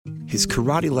His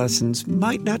karate lessons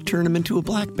might not turn him into a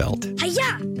black belt.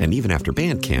 Hi-ya! And even after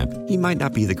band camp, he might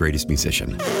not be the greatest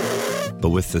musician.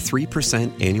 But with the 3%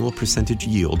 annual percentage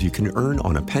yield you can earn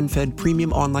on a PenFed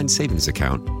premium online savings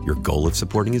account, your goal of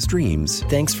supporting his dreams...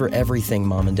 Thanks for everything,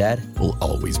 Mom and Dad. ...will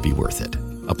always be worth it.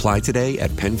 Apply today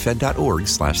at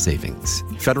PenFed.org/savings.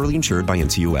 Federally insured by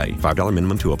NCUA. $5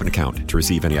 minimum to open account. To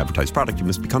receive any advertised product, you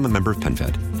must become a member of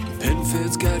PenFed.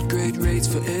 PenFed's got great rates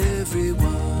for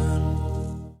everyone.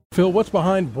 Phil, what's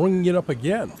behind bringing it up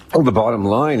again? Well, the bottom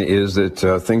line is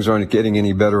that things aren't getting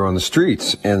any better on the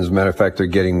streets. And as a matter of fact, they're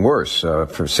getting worse.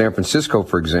 For San Francisco,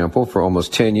 for example, for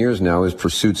almost 10 years now, has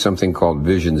pursued something called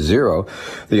Vision Zero.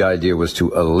 The idea was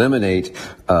to eliminate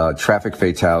traffic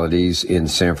fatalities in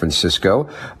San Francisco,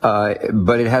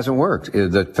 but it hasn't worked.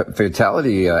 The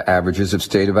fatality averages have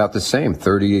stayed about the same,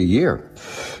 30 a year.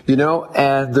 You know,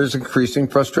 and there's increasing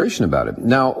frustration about it.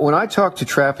 Now, when I talk to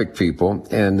traffic people,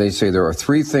 and they say there are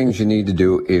three things you need to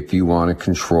do if you want to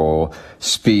control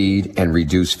speed and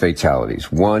reduce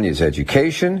fatalities. One is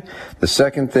education, the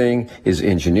second thing is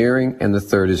engineering, and the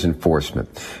third is enforcement.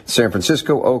 San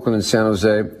Francisco, Oakland, and San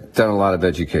Jose done a lot of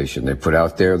education. They put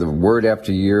out there the word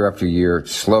after year,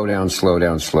 slow down, slow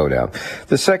down, slow down.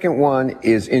 The second one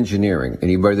is engineering.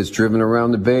 Anybody that's driven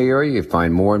around the Bay Area, you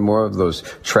find more and more of those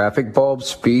traffic bulbs,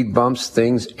 speed bumps,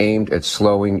 things aimed at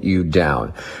slowing you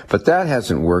down. But that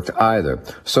hasn't worked either.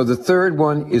 So the third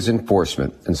one is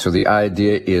enforcement. And so the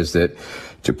idea is that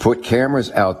to put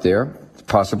cameras out there,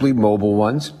 possibly mobile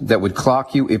ones, that would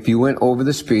clock you if you went over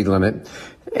the speed limit,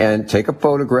 and take a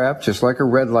photograph, just like a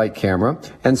red light camera,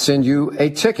 and send you a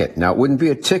ticket. Now, it wouldn't be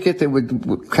a ticket that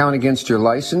would count against your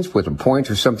license with a point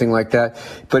or something like that,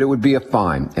 but it would be a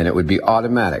fine, and it would be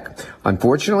automatic.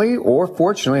 Unfortunately, or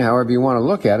fortunately, however you want to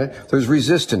look at it, there's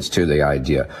resistance to the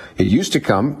idea. It used to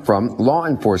come from law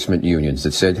enforcement unions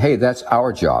that said, hey, that's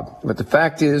our job. But the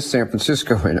fact is, San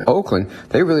Francisco and Oakland,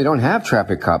 they really don't have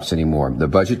traffic cops anymore. The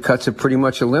budget cuts have pretty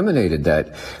much eliminated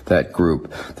that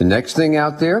group. The next thing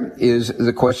out there is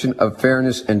the question of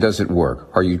fairness and does it work?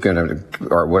 Are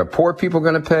what are poor people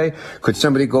going to pay? Could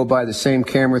somebody go buy the same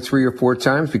camera 3 or 4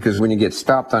 times? Because when you get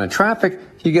stopped on a traffic,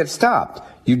 you get stopped.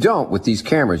 You don't with these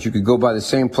cameras. You could go by the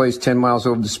same place 10 miles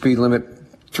over the speed limit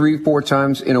 3-4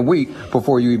 times in a week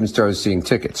before you even started seeing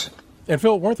tickets. And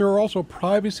Phil, weren't there also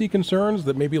privacy concerns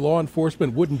that maybe law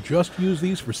enforcement wouldn't just use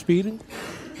these for speeding?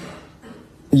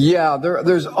 Yeah,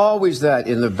 there's always that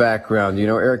in the background. You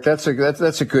know, Eric, that's a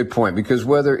good point, because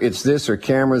whether it's this or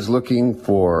cameras looking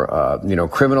for,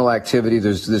 criminal activity,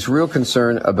 there's this real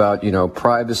concern about,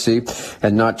 privacy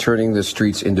and not turning the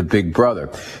streets into Big Brother.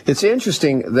 It's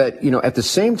interesting that, at the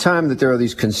same time that there are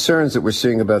these concerns that we're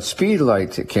seeing about speed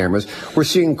light cameras, we're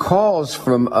seeing calls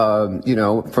from like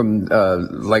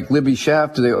Libby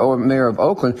Schaaf to the mayor of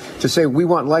Oakland to say, we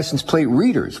want license plate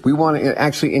readers. We want to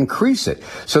actually increase it.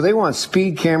 So they want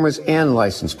speed cameras and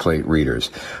license plate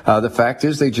readers. The fact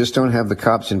is they just don't have the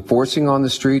cops enforcing on the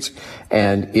streets,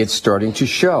 and it's starting to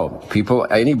show.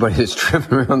 Anybody that's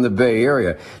driven around the Bay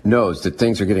Area knows that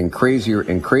things are getting crazier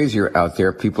and crazier out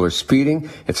there. People are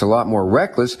speeding. It's a lot more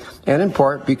reckless, and in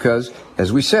part because,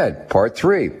 as we said, part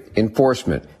 3,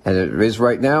 enforcement. And it is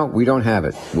right now, we don't have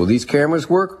it. Will these cameras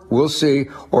work? We'll see.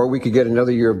 Or we could get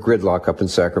another year of gridlock up in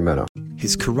Sacramento.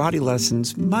 His karate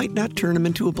lessons might not turn him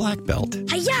into a black belt.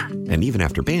 Hi-ya! And even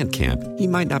after band camp, he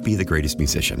might not be the greatest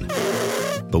musician.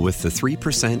 But with the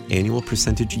 3% annual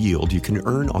percentage yield you can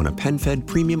earn on a PenFed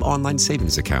premium online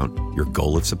savings account, your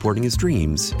goal of supporting his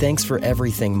dreams... Thanks for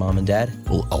everything, Mom and Dad.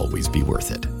 ...will always be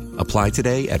worth it. Apply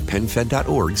today at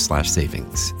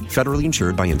PenFed.org/savings. Federally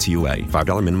insured by NCUA.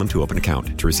 $5 minimum to open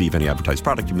account. To receive any advertised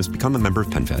product, you must become a member of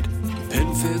PenFed.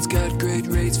 PenFed's got great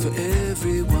rates for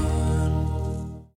everyone.